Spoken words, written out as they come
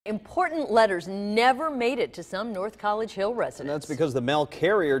important letters never made it to some North College Hill residents. And that's because the mail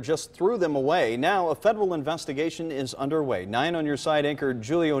carrier just threw them away. Now a federal investigation is underway. 9 on Your Side anchor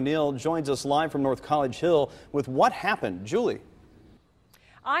Julie O'Neill joins us live from North College Hill with what happened. Julie.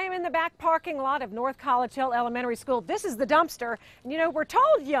 I am in the back parking lot of North College Hill Elementary School. This is the dumpster. You know, we're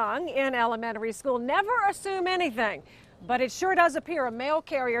told young in elementary school, never assume anything. But it sure does appear a mail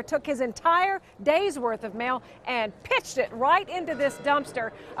carrier took his entire day's worth of mail and pitched it right into this dumpster.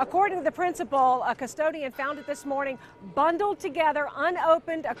 According to the principal, a custodian found it this morning, bundled together,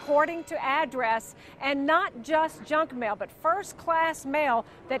 unopened according to address, and not just junk mail, but first-class mail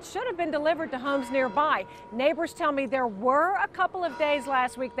that should have been delivered to homes nearby. Neighbors tell me there were a couple of days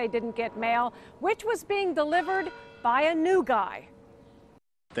last week they didn't get mail, which was being delivered by a new guy.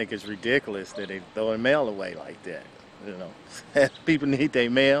 I think it's ridiculous that they throwing mail away like that. You know, people need their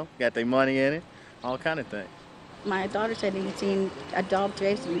mail, got their money in it, all kind of things. My daughter said he'd seen a dog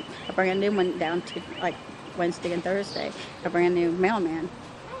chasing a brand new one down to like Wednesday and Thursday, a brand new mailman.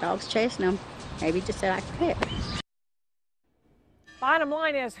 Dogs chasing him. Maybe just said I quit. Bottom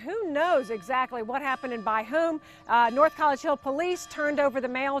line is, who knows exactly what happened and by whom? North College Hill Police turned over the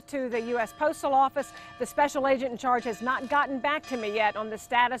mail to the U.S. Postal Office. The special agent in charge has not gotten back to me yet on the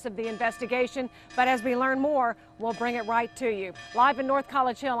status of the investigation, but as we learn more, we'll bring it right to you. Live in North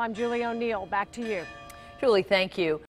College Hill, I'm Julie O'Neill. Back to you. Julie, thank you.